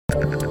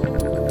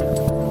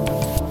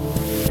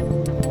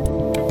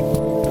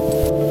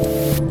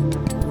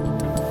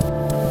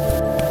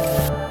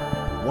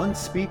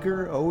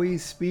speaker,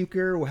 always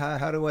speaker?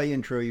 How do I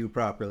intro you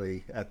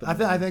properly at the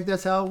moment? I think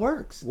that's how it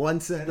works.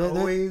 Once and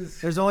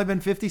always. There's only been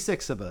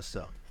 56 of us,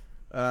 so.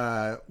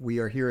 We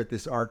are here at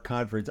this ARC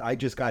conference. I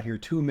just got here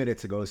 2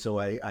 minutes ago, so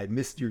I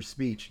missed your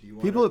speech.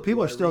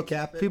 People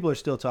are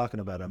still talking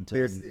about him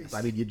too.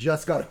 I mean, you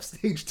just got off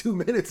stage 2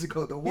 minutes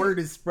ago. The word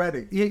is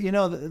spreading. You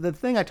know, the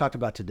thing I talked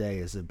about today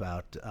is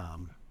about,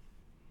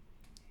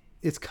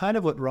 it's kind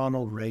of what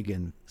Ronald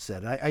Reagan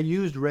said. I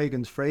used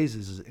Reagan's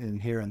phrases in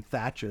here and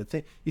Thatcher.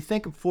 You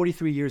think of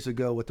 43 years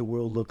ago what the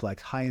world looked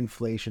like: high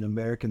inflation,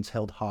 Americans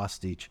held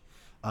hostage.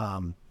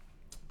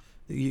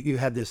 You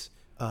had this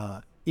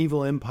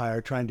evil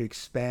empire trying to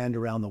expand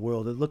around the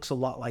world. It looks a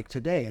lot like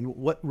today. And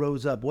what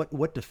rose up?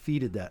 What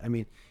defeated that? I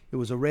mean, it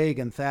was a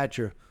Reagan,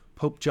 Thatcher,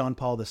 Pope John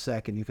Paul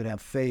II. You could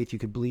have faith. You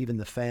could believe in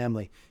the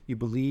family. You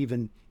believe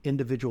in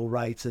individual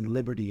rights and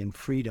liberty and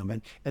freedom.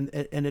 And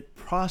it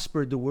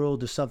prospered the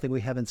world to something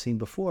we haven't seen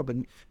before. But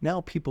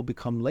now people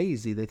become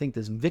lazy. They think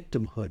this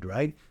victimhood,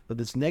 right? But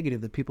this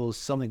negative, that people is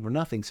something for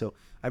nothing. So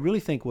I really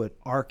think what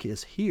ARC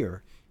is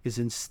here is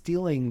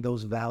instilling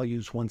those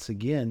values once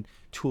again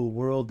to a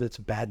world that's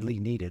badly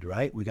needed,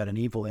 right? We got an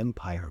evil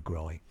empire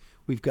growing.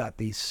 We've got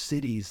these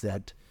cities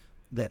that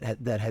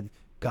had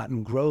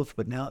gotten growth,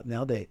 but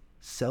now they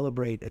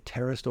celebrate a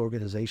terrorist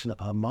organization, a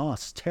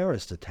Hamas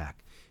terrorist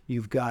attack.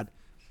 You've got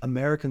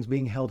Americans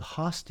being held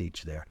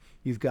hostage there.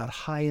 You've got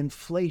high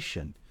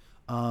inflation.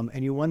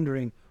 And you're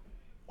wondering,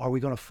 are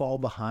we going to fall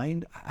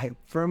behind? I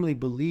firmly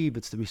believe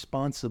it's the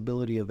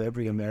responsibility of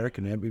every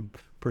American, every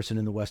person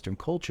in the Western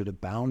culture, to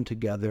bound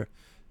together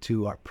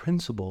to our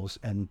principles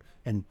and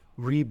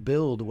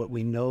rebuild what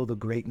we know the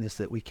greatness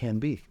that we can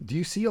be. Do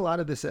you see a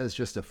lot of this as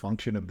just a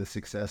function of the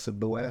success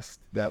of the West?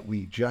 That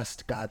we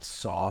just got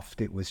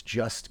soft, it was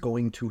just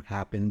going to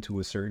happen to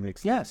a certain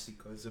extent? Yes.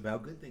 Because of how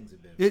good things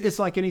have been. It's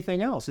like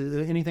anything else,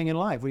 anything in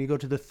life. When you go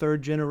to the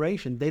third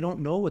generation, they don't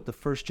know what the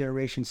first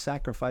generation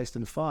sacrificed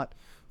and fought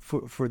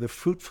for the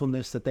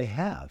fruitfulness that they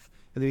have.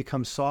 And they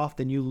become soft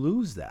and you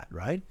lose that,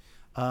 right?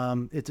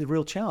 It's a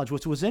real challenge.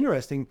 What was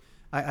interesting,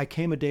 I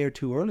came a day or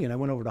two early and I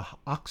went over to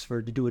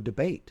Oxford to do a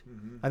debate.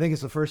 Mm-hmm. I think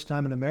it's the first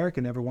time an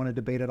American ever won a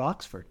debate at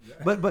Oxford.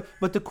 Yeah.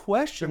 But the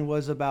question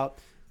was about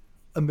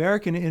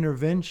American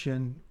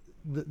intervention.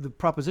 The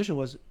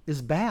proposition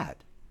is bad.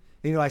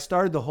 You know, I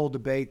started the whole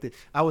debate. That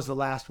I was the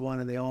last one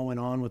and they all went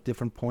on with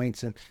different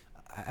points. And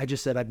I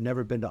just said, I've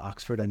never been to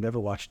Oxford. I've never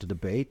watched a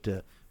debate.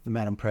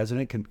 Madam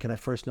President, can I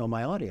first know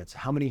my audience?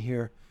 How many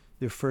here,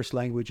 their first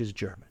language is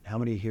German? How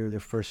many here, their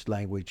first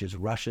language is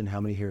Russian?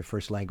 How many here,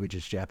 first language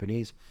is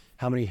Japanese?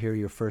 How many here,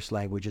 your first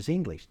language is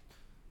English?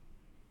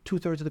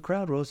 2/3 of the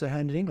crowd rose their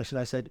hand in English. And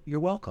I said, you're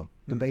welcome.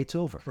 Debate's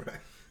over.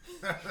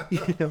 Right.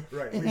 You know?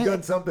 Right. We've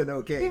done something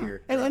okay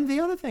here. And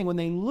the other thing, when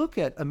they look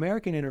at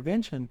American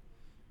intervention,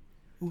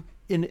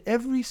 in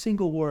every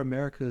single war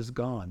America has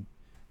gone,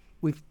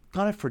 we've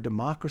gone it for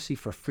democracy,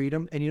 for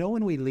freedom. And you know,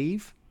 when we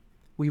leave,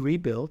 we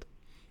rebuild.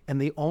 And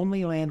the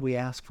only land we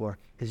ask for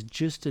is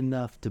just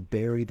enough to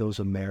bury those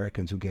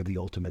Americans who gave the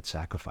ultimate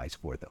sacrifice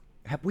for them.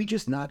 Have we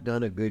just not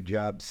done a good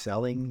job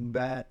selling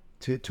that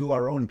to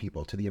our own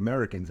people, to the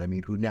Americans, I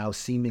mean, who now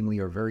seemingly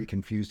are very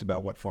confused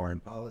about what foreign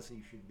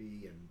policy should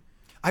be? And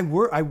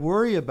I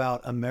worry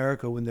about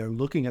America when they're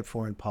looking at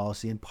foreign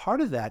policy. And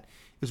part of that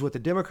is what the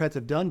Democrats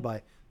have done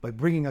by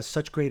bringing us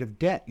such great of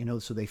debt, you know,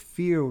 so they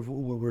fear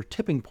we're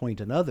tipping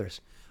point in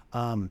others.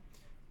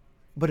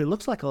 But it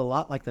looks like a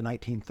lot like the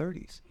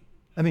 1930s.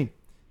 I mean,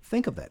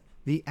 think of that.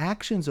 The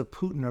actions of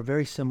Putin are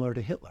very similar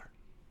to Hitler.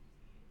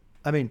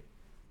 I mean,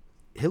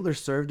 Hitler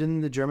served in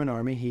the German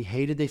army. He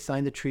hated they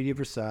signed the Treaty of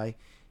Versailles.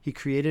 He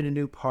created a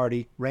new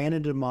party, ran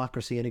into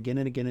democracy, and again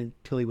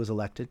until he was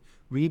elected,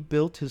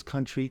 rebuilt his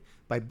country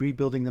by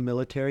rebuilding the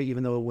military,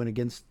 even though it went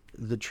against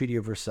the Treaty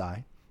of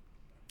Versailles.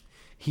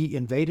 He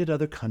invaded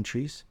other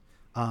countries,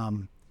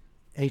 and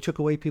he took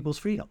away people's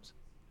freedoms.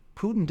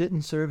 Putin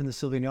didn't serve in the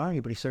civilian army,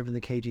 but he served in the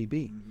KGB.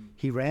 Mm-hmm.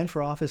 He ran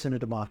for office in a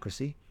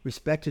democracy,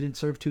 respected and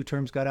served 2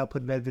 terms, got out,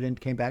 put Medvedev in,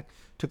 came back,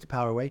 took the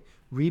power away,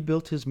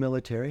 rebuilt his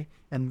military,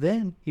 and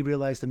then he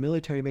realized the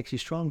military makes you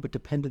strong, but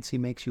dependency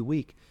makes you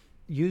weak.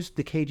 Used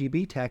the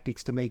KGB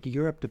tactics to make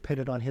Europe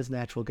dependent on his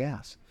natural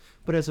gas.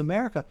 But as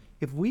America,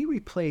 if we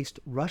replaced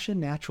Russian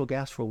natural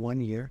gas for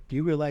 1 year, do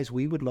you realize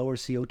we would lower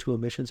CO2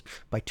 emissions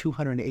by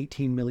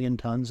 218 million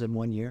tons in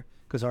 1 year?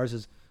 Because ours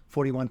is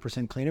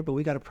 41% cleaner, but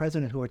we got a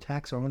president who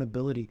attacks our own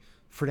ability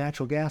for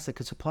natural gas that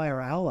could supply our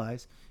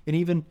allies and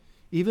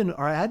even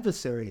our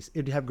adversaries.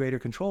 It'd have greater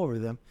control over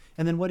them.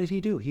 And then what did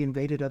he do? He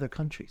invaded other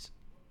countries.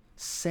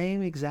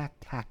 Same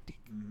exact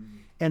tactic. Mm-hmm.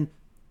 And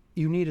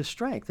you need a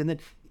strength. And then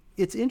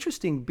it's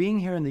interesting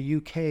being here in the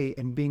UK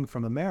and being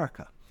from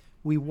America.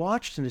 We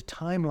watched in a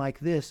time like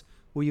this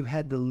where you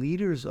had the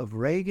leaders of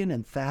Reagan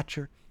and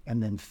Thatcher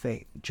and then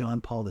Faith,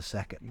 John Paul II.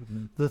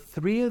 Mm-hmm. The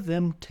three of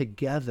them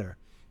together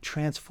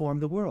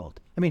transform the world.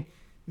 I mean,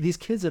 these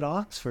kids at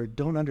Oxford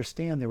don't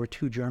understand there were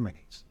 2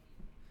 Germanys.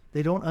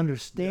 They don't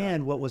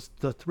understand what was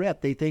the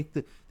threat. They think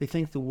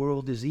the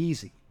world is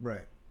easy.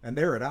 Right. And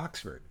they're at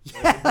Oxford.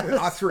 Yes.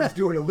 Oxford's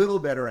doing a little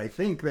better, I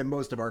think, than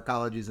most of our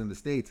colleges in the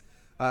States.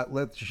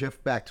 Let's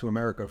shift back to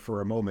America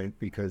for a moment,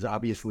 because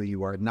obviously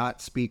you are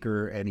not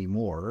speaker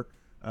anymore.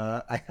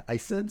 I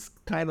sense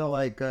kind of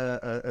like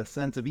a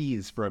sense of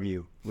ease from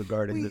you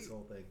regarding this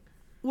whole thing.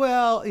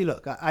 Well,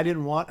 look, I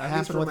didn't want to At least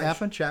happen from what my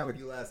happened. chat with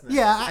you last night.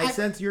 Yeah, I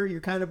sense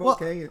you're kind of Well,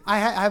 okay.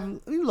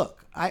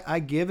 I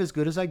give as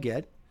good as I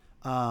get.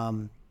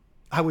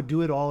 I would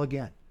do it all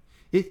again.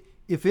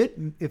 If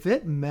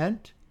it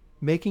meant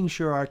making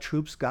sure our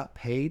troops got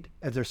paid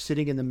as they're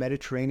sitting in the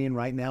Mediterranean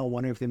right now,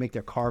 wondering if they make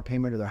their car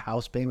payment or their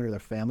house payment or their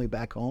family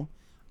back home,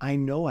 I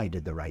know I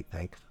did the right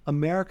thing.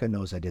 America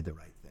knows I did the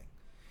right thing.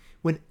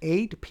 When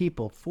 8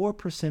 people,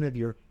 4% of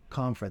your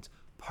conference,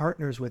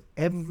 partners with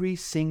every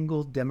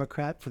single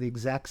Democrat for the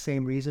exact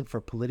same reason,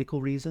 for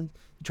political reasons,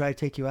 to try to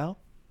take you out,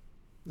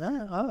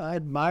 I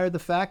admire the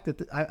fact that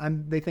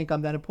they think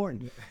I'm that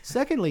important.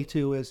 Secondly,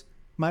 too, is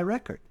my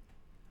record.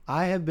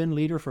 I have been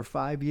leader for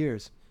 5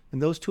 years. In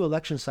those 2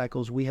 election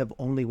cycles, we have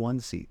only won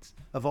seats.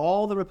 Of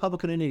all the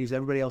Republican entities,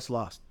 everybody else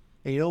lost.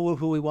 And you know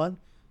who we won?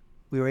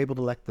 We were able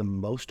to elect the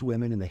most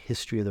women in the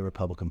history of the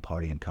Republican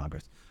Party in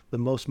Congress, the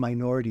most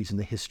minorities in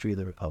the history of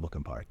the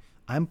Republican Party.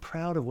 I'm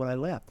proud of what I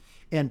left.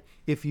 And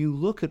if you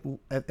look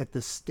at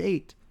the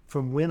state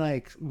from when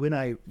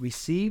I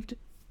received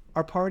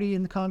our party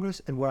in the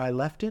Congress and where I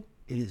left it,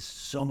 it is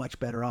so much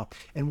better off.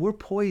 And we're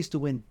poised to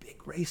win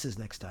big races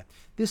next time.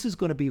 This is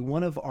going to be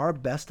one of our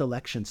best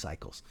election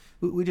cycles.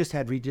 We just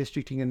had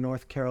redistricting in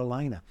North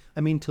Carolina.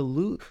 I mean, to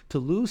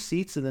lose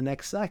seats in the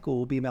next cycle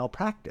will be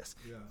malpractice.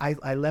 Yeah.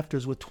 I left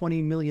us with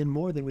 20 million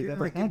more than we've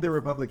ever had. Give the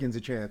Republicans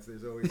a chance.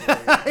 There's always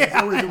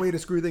a way to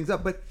screw things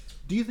up. But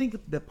do you think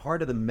that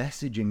part of the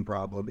messaging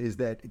problem is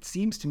that it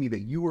seems to me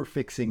that you were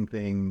fixing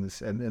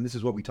things, and this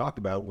is what we talked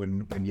about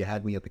when you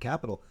had me at the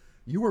Capitol,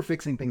 you were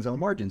fixing things on the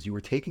margins. You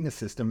were taking a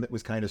system that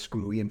was kind of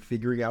screwy and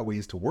figuring out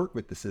ways to work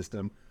with the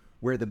system,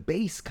 where the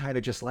base kind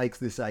of just likes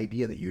this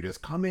idea that you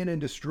just come in and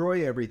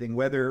destroy everything,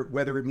 whether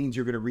it means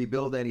you're going to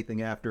rebuild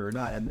anything after or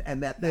not.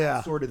 And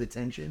that's sort of the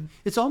tension.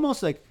 It's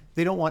almost like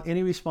they don't want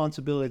any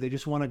responsibility. They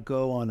just want to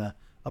go on a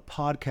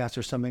podcast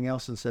or something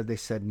else and they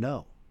said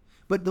no.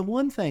 But the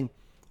one thing,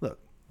 look,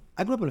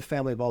 I grew up in a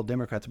family of all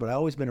Democrats, but I've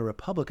always been a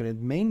Republican,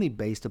 and mainly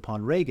based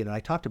upon Reagan. And I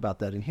talked about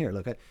that in here.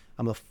 Look,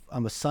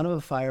 I'm a son of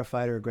a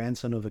firefighter, a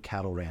grandson of a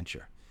cattle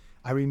rancher.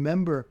 I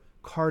remember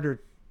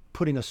Carter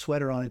putting a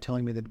sweater on and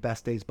telling me that the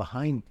best days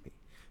behind me.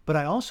 But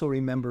I also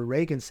remember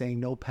Reagan saying,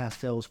 no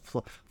pastels,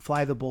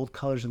 fly the bold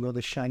colors and go to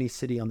the shiny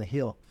city on the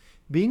hill.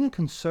 Being a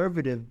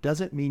conservative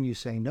doesn't mean you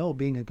say no.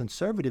 Being a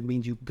conservative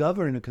means you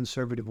govern in a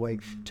conservative way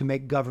to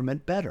make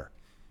government better.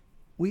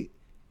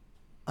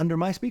 Under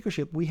my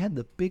speakership, we had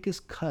the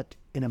biggest cut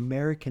in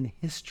American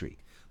history,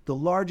 the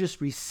largest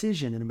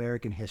rescission in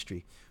American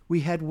history. We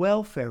had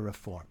welfare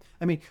reform.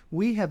 I mean,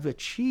 we have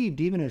achieved,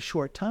 even in a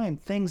short time,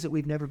 things that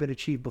we've never been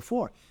achieved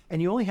before.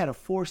 And you only had a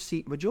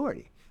 4-seat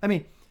majority. I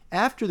mean,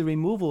 after the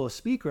removal of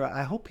Speaker,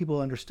 I hope people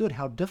understood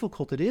how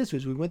difficult it is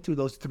as we went through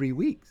those 3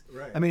 weeks.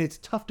 Right. I mean, it's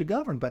tough to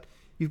govern, but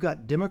you've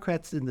got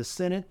Democrats in the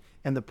Senate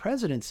and the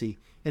presidency.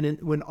 And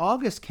when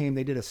August came,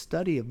 they did a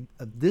study of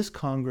this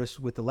Congress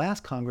with the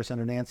last Congress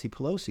under Nancy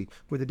Pelosi,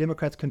 where the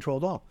Democrats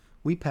controlled all.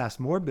 We passed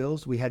more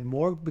bills. We had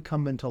more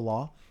become into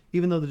law,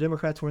 even though the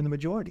Democrats were in the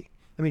majority.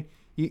 I mean,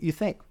 you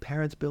think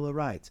Parents' Bill of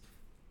Rights,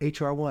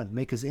 H.R. 1,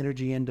 make us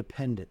energy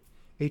independent,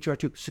 H.R.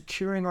 2,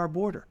 securing our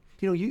border.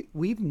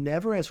 We've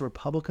never, as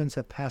Republicans,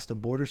 have passed a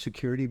border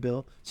security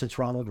bill since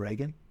Ronald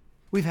Reagan.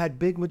 We've had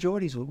big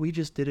majorities. We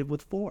just did it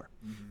with 4.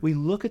 Mm-hmm. We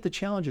look at the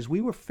challenges.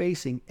 We were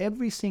facing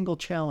every single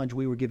challenge.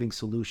 We were giving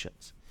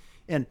solutions.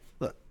 And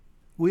look,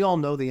 we all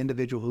know the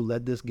individual who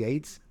led this,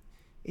 Gates.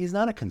 He's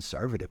not a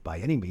conservative by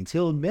any means.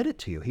 He'll admit it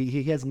to you.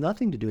 He has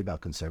nothing to do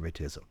about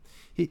conservatism.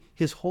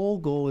 His whole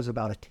goal is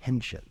about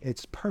attention.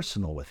 It's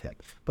personal with him.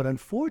 But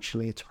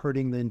unfortunately, it's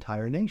hurting the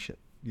entire nation.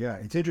 Yeah,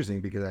 it's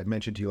interesting because I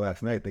mentioned to you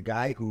last night, the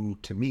guy who,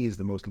 to me, is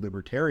the most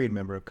libertarian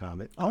member of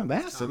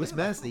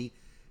Massey,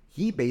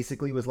 he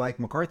basically was like,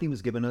 McCarthy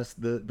was giving us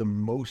the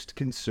most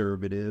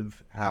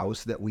conservative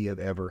House that we have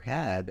ever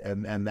had,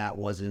 and that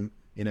wasn't,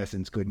 in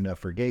essence, good enough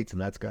for Gates, and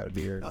that's got to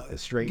be a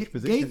strange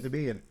position to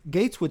be in.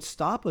 Gates would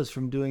stop us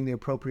from doing the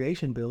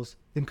appropriation bills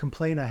and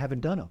complain I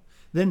haven't done them.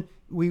 Then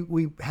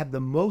we had the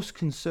most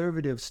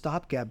conservative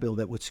stopgap bill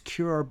that would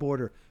secure our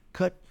border,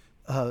 cut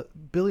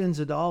billions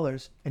of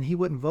dollars, and he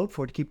wouldn't vote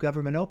for it to keep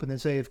government open and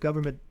say, if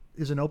government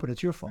isn't open,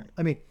 it's your fault.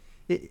 I mean,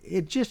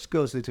 it just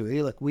goes to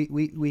it. Look,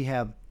 we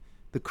have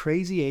the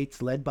crazy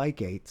eights led by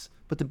Gates,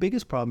 but the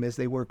biggest problem is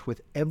they worked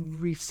with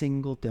every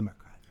single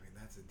Democrat. I mean,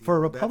 that's a deal. For a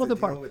Republican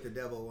Party with the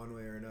devil one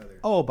way or another.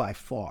 Oh, by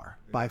far.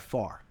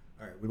 All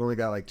right, we've only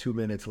got like 2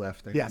 minutes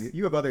left. Yes.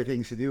 You have other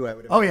things to do, I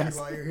would imagine, yes.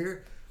 while you're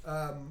here.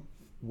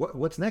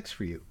 What's next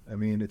for you? I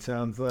mean, it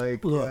sounds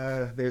like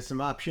there's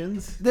some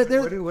options. What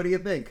do you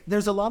think?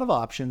 There's a lot of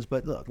options,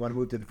 but look. Want to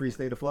move to the free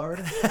state of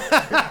Florida?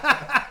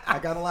 I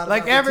got a lot of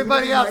like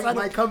everybody else.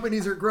 My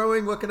companies are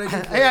growing. What can I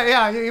do?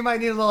 Yeah, you might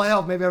need a little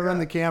help. Maybe I'll run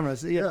the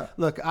cameras. Yeah.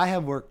 Look, I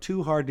have worked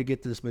too hard to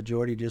get to this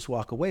majority to just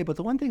walk away. But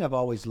the one thing I've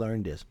always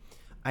learned is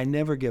I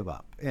never give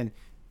up. And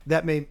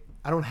that may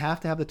I don't have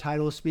to have the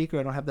title of speaker.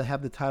 I don't have to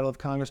have the title of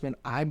congressman.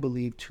 I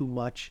believe too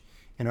much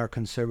in our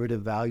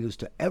conservative values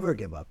to ever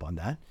give up on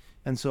that.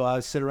 And so I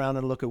sit around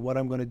and look at what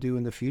I'm going to do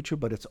in the future,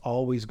 but it's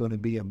always going to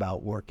be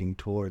about working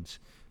towards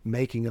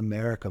making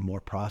America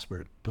more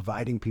prosperous,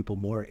 providing people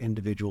more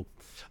individual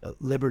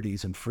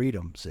liberties and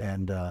freedoms.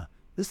 And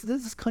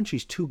this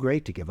country's too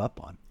great to give up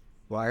on.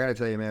 Well, I got to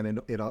tell you, man,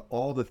 in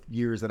all the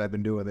years that I've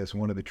been doing this,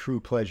 one of the true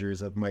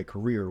pleasures of my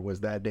career was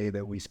that day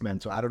that we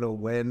spent. So I don't know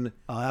when.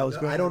 That was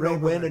great. I don't know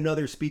when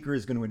another speaker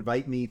is going to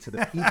invite me to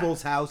the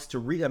People's House to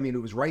read. I mean,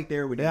 it was right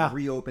there when you were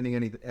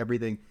reopening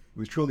everything. It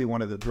was truly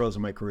one of the thrills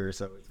of my career.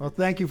 So, well,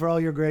 thank you for all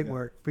your great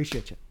work.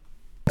 Appreciate you.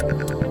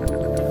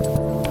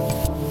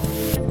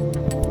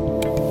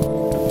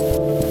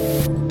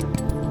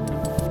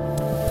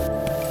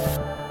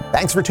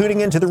 Thanks for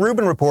tuning in to the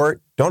Rubin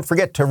Report. Don't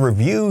forget to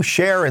review,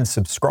 share, and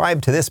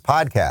subscribe to this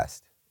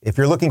podcast. If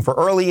you're looking for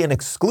early and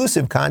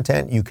exclusive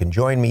content, you can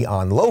join me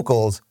on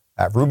Locals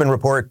at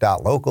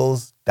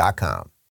rubinreport.locals.com.